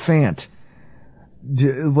Noah Fant.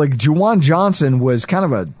 Like, Juwan Johnson was kind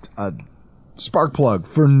of a spark plug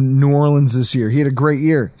for New Orleans this year. He had a great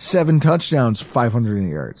year. 7 touchdowns, 500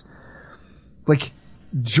 yards. Like,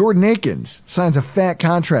 Jordan Akins signs a fat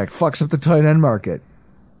contract, fucks up the tight end market.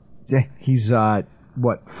 Yeah, he's, 5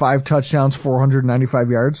 touchdowns,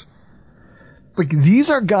 495 yards? Like,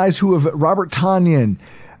 these are guys who have, Robert Tonyan,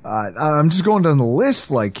 I'm just going down the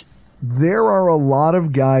list, like, there are a lot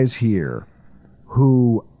of guys here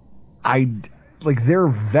who they're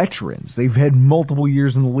veterans. They've had multiple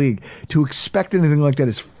years in the league. To expect anything like that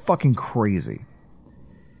is fucking crazy.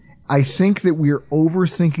 I think that we're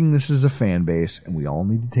overthinking this as a fan base, and we all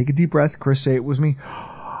need to take a deep breath. Chris, say it with me.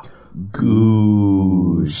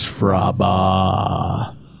 Goose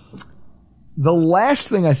fraba. The last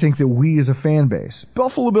thing I think that we as a fan base,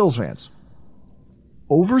 Buffalo Bills fans,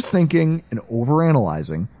 overthinking and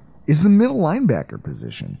overanalyzing is the middle linebacker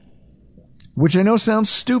position. Which I know sounds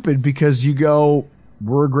stupid because you go,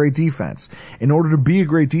 we're a great defense. In order to be a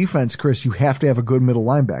great defense, Chris, you have to have a good middle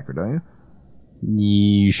linebacker, don't you?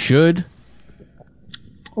 You should.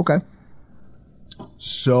 Okay.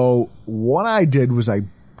 So what I did was I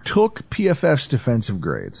took PFF's defensive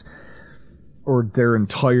grades, or their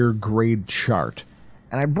entire grade chart,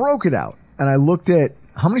 and I broke it out. And I looked at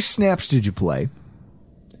how many snaps did you play?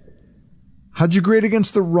 How'd you grade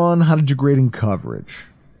against the run? How did you grade in coverage?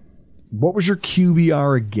 What was your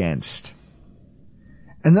QBR against?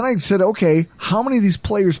 And then I said, okay, how many of these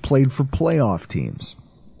players played for playoff teams?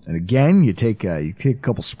 And again, you take a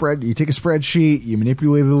spreadsheet, you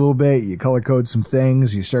manipulate it a little bit, you color code some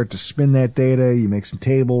things, you start to spin that data, you make some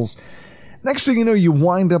tables. Next thing you know, you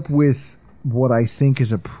wind up with what I think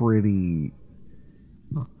is a pretty...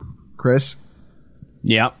 Chris?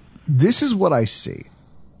 Yeah. This is what I see.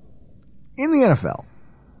 In the NFL,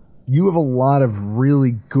 you have a lot of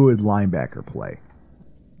really good linebacker play.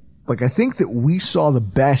 Like, I think that we saw the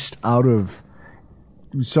best out of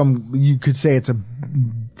you could say it's a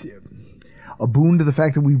boon to the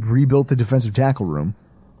fact that we rebuilt the defensive tackle room.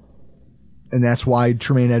 And that's why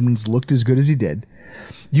Tremaine Edmonds looked as good as he did.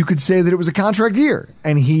 You could say that it was a contract year.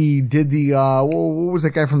 And he did the, what was that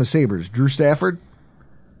guy from the Sabres? Drew Stafford?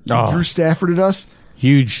 Oh, Drew Stafforded us?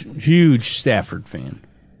 Huge Stafford fan.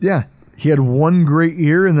 Yeah. He had one great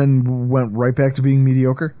year and then went right back to being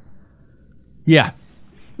mediocre. Yeah.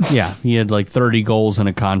 Yeah. He had like 30 goals in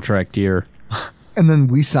a contract year. And then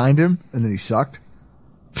we signed him, and then he sucked.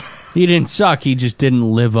 He didn't suck. He just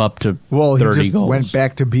didn't live up to 30 goals. Well, he just went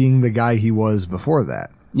back to being the guy he was before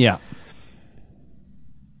that. Yeah.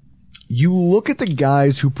 You look at the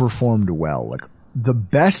guys who performed well, like the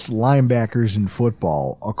best linebackers in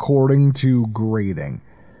football, according to grading.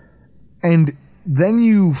 And then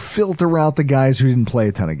you filter out the guys who didn't play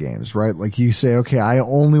a ton of games, right? Like you say, okay, I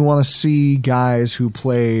only want to see guys who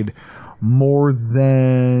played more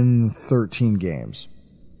than 13 games.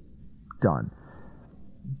 Done.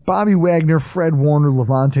 Bobby Wagner, Fred Warner,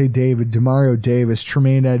 Levante David, Demario Davis,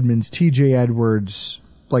 Tremaine Edmonds, TJ Edwards.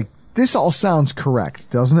 Like, this all sounds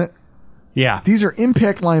correct, doesn't it? Yeah. These are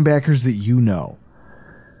impact linebackers that you know.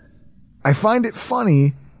 I find it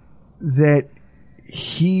funny that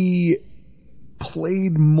he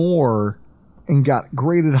played more and got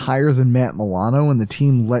graded higher than Matt Milano, and the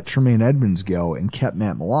team let Tremaine Edmonds go and kept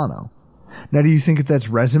Matt Milano. Now, do you think that that's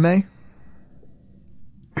resume?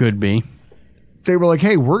 Could be. They were like,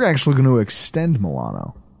 hey, we're actually going to extend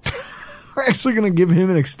Milano. We're actually going to give him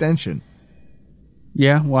an extension.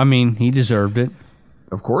 Yeah, well, I mean, he deserved it.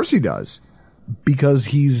 Of course he does. Because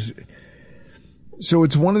he's... So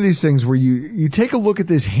it's one of these things where you take a look at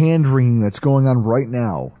this hand-wringing that's going on right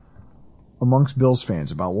now amongst Bills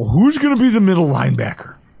fans about, well, who's going to be the middle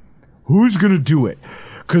linebacker? Who's going to do it?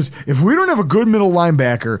 Because if we don't have a good middle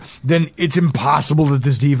linebacker, then it's impossible that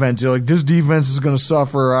this defense is going to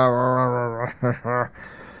suffer.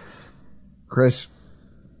 Chris,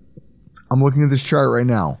 I'm looking at this chart right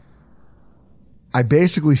now. I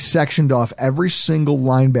basically sectioned off every single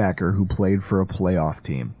linebacker who played for a playoff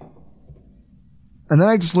team. And then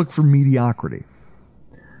I just looked for mediocrity.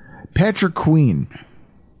 Patrick Queen,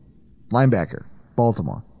 linebacker,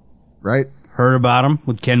 Baltimore, right? Heard about him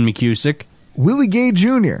with Ken McCusick. Willie Gay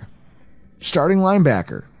Jr., starting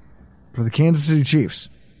linebacker for the Kansas City Chiefs.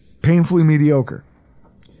 Painfully mediocre.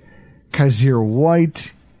 Kaiser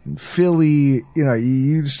White in Philly. You know,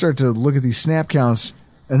 you start to look at these snap counts,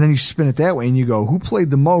 and then you spin it that way, and you go, who played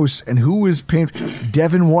the most, and who was painful?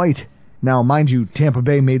 Devin White. Now, mind you, Tampa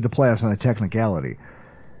Bay made the playoffs on a technicality.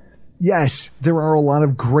 Yes, there are a lot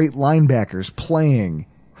of great linebackers playing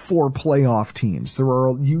for playoff teams. There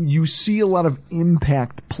are you see a lot of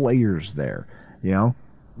impact players there. You know,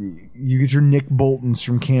 you get your Nick Boltons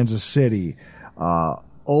from Kansas City,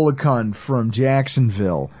 Olakun from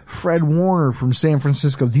Jacksonville, Fred Warner from San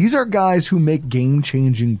Francisco. These are guys who make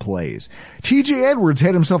game-changing plays. TJ Edwards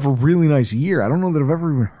had himself a really nice year. I don't know that I've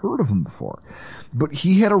ever even heard of him before, but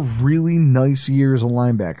he had a really nice year as a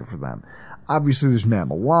linebacker for them. Obviously, there's Matt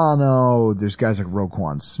Milano, there's guys like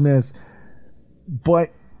Roquan Smith, but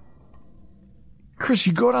Chris,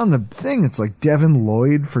 you go down the thing, it's like Devin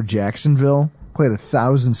Lloyd for Jacksonville, played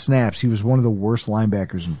 1,000 snaps. He was one of the worst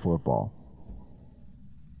linebackers in football.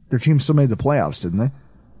 Their team still made the playoffs, didn't they?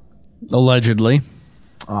 Allegedly.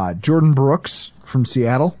 Jordan Brooks from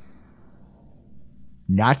Seattle.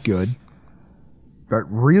 Not good. But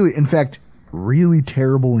really, in fact, really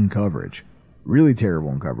terrible in coverage. Really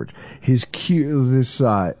terrible in coverage.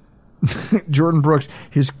 Jordan Brooks,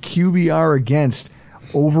 his QBR against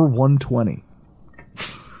over 120.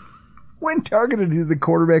 When targeted, the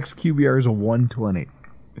quarterback's QBR is a 120.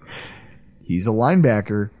 He's a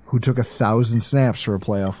linebacker who took 1,000 snaps for a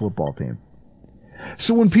playoff football team.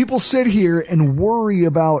 So when people sit here and worry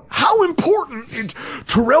about how important it's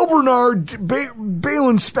Terrell Bernard,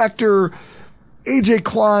 Balen Spector, AJ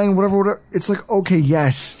Klein, whatever, it's like, okay,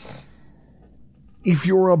 yes. If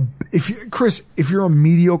you're a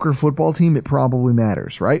mediocre football team, it probably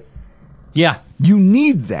matters, right? Yeah. You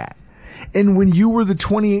need that. And when you were the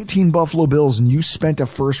 2018 Buffalo Bills and you spent a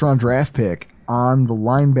first-round draft pick on the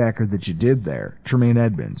linebacker that you did there, Tremaine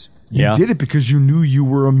Edmonds, you did it because you knew you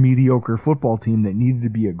were a mediocre football team that needed to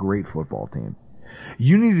be a great football team.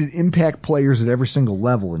 You needed impact players at every single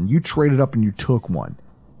level, and you traded up and you took one.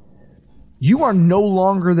 You are no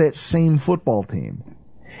longer that same football team.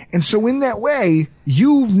 And so in that way,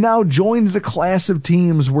 you've now joined the class of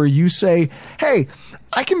teams where you say, hey,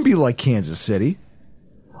 I can be like Kansas City.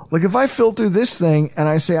 Like if I filter this thing and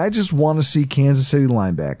I say, I just want to see Kansas City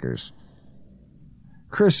linebackers.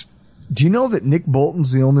 Chris, do you know that Nick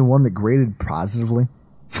Bolton's the only one that graded positively?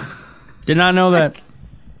 Did not know that.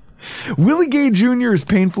 Willie Gay Jr. is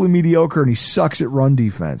painfully mediocre and he sucks at run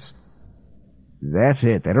defense. That's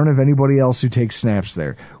it. They don't have anybody else who takes snaps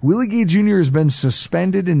there. Willie Gay Jr. has been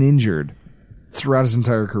suspended and injured throughout his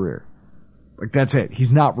entire career. Like, that's it.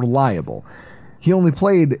 He's not reliable. He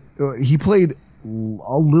played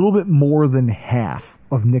a little bit more than half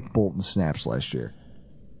of Nick Bolton's snaps last year.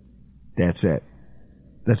 That's it.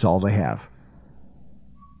 That's all they have.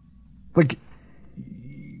 Like,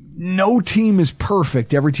 no team is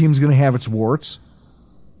perfect. Every team's going to have its warts.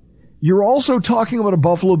 You're also talking about a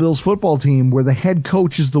Buffalo Bills football team where the head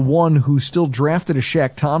coach is the one who still drafted a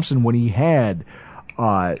Shaq Thompson when he had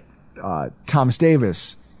Thomas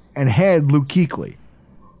Davis and had Luke Kuechly.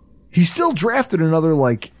 He still drafted another,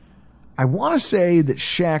 like, I want to say that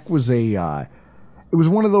Shaq was it was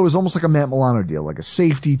one of those, almost like a Matt Milano deal, like a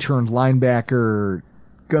safety turned linebacker,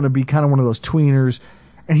 going to be kind of one of those tweeners.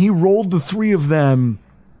 And he rolled the three of them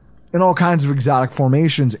in all kinds of exotic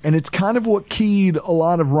formations, and it's kind of what keyed a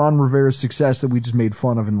lot of Ron Rivera's success that we just made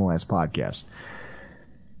fun of in the last podcast.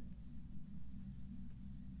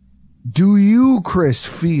 Do you, Chris,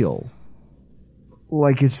 feel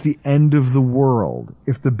like it's the end of the world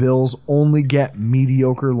if the Bills only get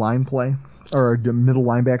mediocre line play, or middle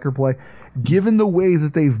linebacker play, given the way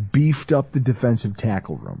that they've beefed up the defensive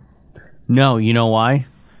tackle room? No, you know why?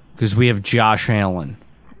 Because we have Josh Allen.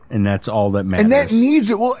 And that's all that matters. And that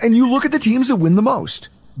needs it. Well, and you look at the teams that win the most.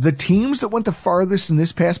 The teams that went the farthest in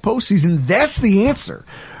this past postseason, that's the answer,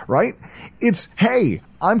 right? It's, hey,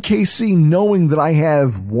 I'm KC knowing that I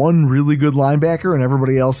have one really good linebacker and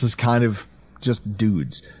everybody else is kind of just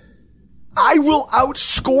dudes. I will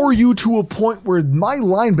outscore you to a point where my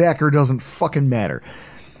linebacker doesn't fucking matter.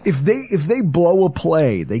 If they blow a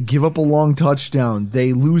play, they give up a long touchdown,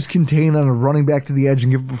 they lose contain on a running back to the edge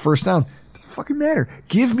and give up a first down, fucking matter.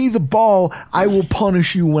 Give me the ball. I will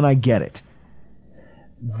punish you when I get it.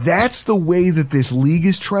 That's the way that this league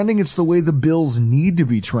is trending. It's the way the Bills need to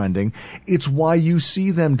be trending. It's why you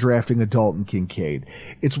see them drafting a Dalton Kincaid.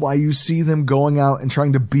 It's why you see them going out and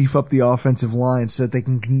trying to beef up the offensive line so that they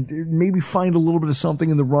can maybe find a little bit of something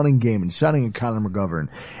in the running game and signing a Connor McGovern.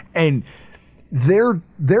 And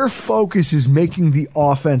their focus is making the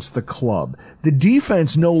offense the club. The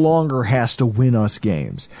defense no longer has to win us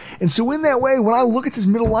games. And so in that way, when I look at this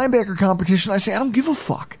middle linebacker competition, I say, I don't give a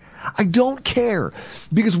fuck. I don't care.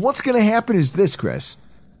 Because what's going to happen is this, Chris.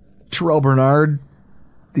 Terrell Bernard,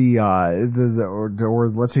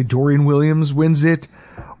 or let's say Dorian Williams wins it,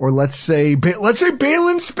 or let's say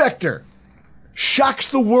Balen Spector shocks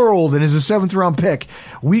the world and is a 7th round pick.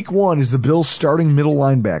 Week 1 is the Bills starting middle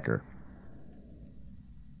linebacker.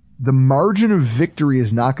 The margin of victory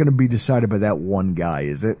is not going to be decided by that one guy,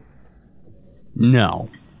 is it? No.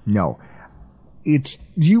 It's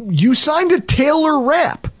you signed a Taylor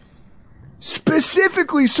Rapp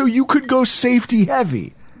specifically so you could go safety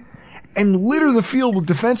heavy and litter the field with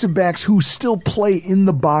defensive backs who still play in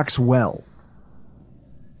the box well.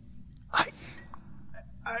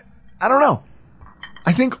 I don't know.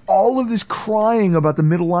 I think all of this crying about the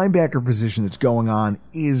middle linebacker position that's going on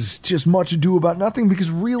is just much ado about nothing, because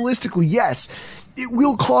realistically, yes, it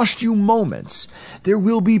will cost you moments. There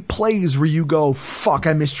will be plays where you go, fuck,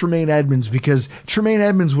 I missed Tremaine Edmonds, because Tremaine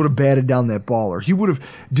Edmonds would have batted down that ball, or he would have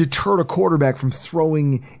deterred a quarterback from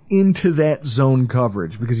throwing into that zone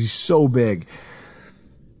coverage because he's so big.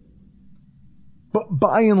 But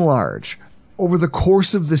by and large, over the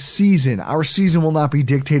course of the season, our season will not be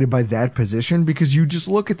dictated by that position, because you just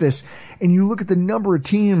look at this and you look at the number of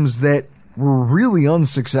teams that were really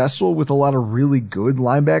unsuccessful with a lot of really good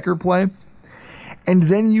linebacker play. And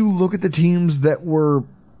then you look at the teams that were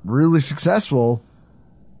really successful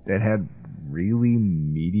that had really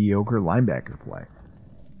mediocre linebacker play.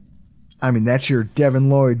 I mean, that's your Devin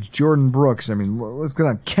Lloyd, Jordan Brooks. I mean, let's go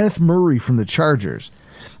on. Kenneth Murray from the Chargers.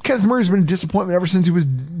 Kenneth Murray's been a disappointment ever since he was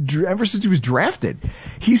drafted.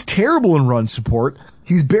 He's terrible in run support.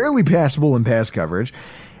 He's barely passable in pass coverage.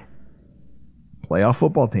 Playoff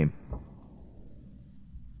football team.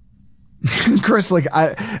 Chris,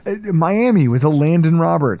 Miami with a Landon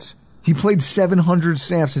Roberts. He played 700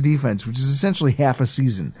 snaps of defense, which is essentially half a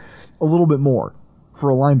season. A little bit more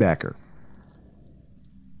for a linebacker.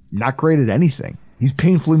 Not great at anything. He's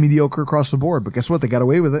painfully mediocre across the board, but guess what? They got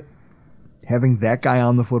away with it. Having that guy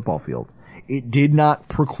on the football field. It did not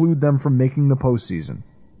preclude them from making the postseason.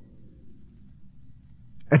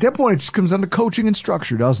 At that point, it just comes down to coaching and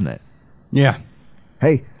structure, doesn't it? Yeah.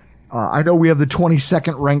 Hey, I know we have the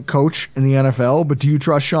 22nd ranked coach in the NFL, but do you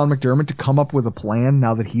trust Sean McDermott to come up with a plan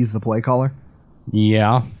now that he's the play caller?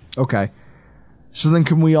 Yeah. Okay. So then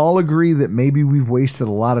can we all agree that maybe we've wasted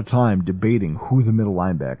a lot of time debating who the middle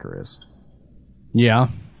linebacker is? Yeah.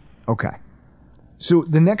 Okay. So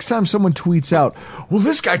the next time someone tweets out, well,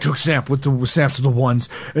 this guy took snaps with the ones,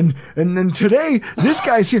 and then today, this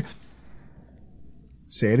guy's here.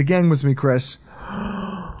 Say it again with me, Chris.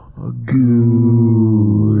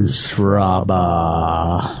 Goose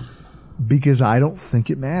fraba. Because I don't think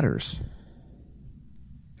it matters.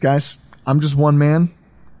 Guys, I'm just one man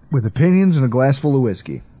with opinions and a glass full of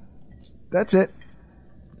whiskey. That's it.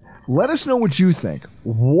 Let us know what you think.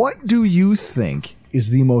 What do you think is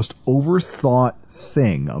the most overthought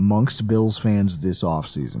thing amongst Bills fans this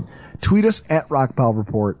offseason? Tweet us at Rockpile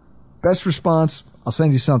Report. Best response, I'll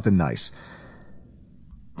send you something nice.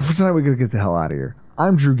 For tonight, we got to get the hell out of here.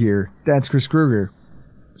 I'm Drew Gear. That's Chris Kruger.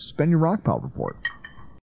 Spend your Rockpile Report.